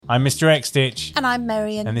I'm Mr. X-Stitch. And I'm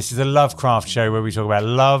Marion. And this is a LoveCrafts show where we talk about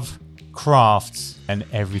love, crafts, and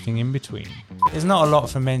everything in between. There's not a lot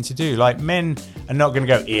for men to do. Like, men are not going to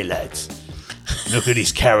go, here, lads, look at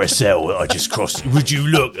this carousel that I just crossed. Would you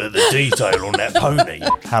look at the detail on that pony?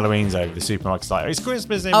 Halloween's over. The supermarket's like, it's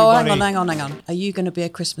Christmas, everybody. Oh, hang on. Are you going to be a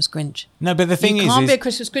Christmas Grinch? No, but the thing you can't be a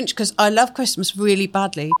Christmas Grinch because I love Christmas really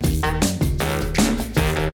badly.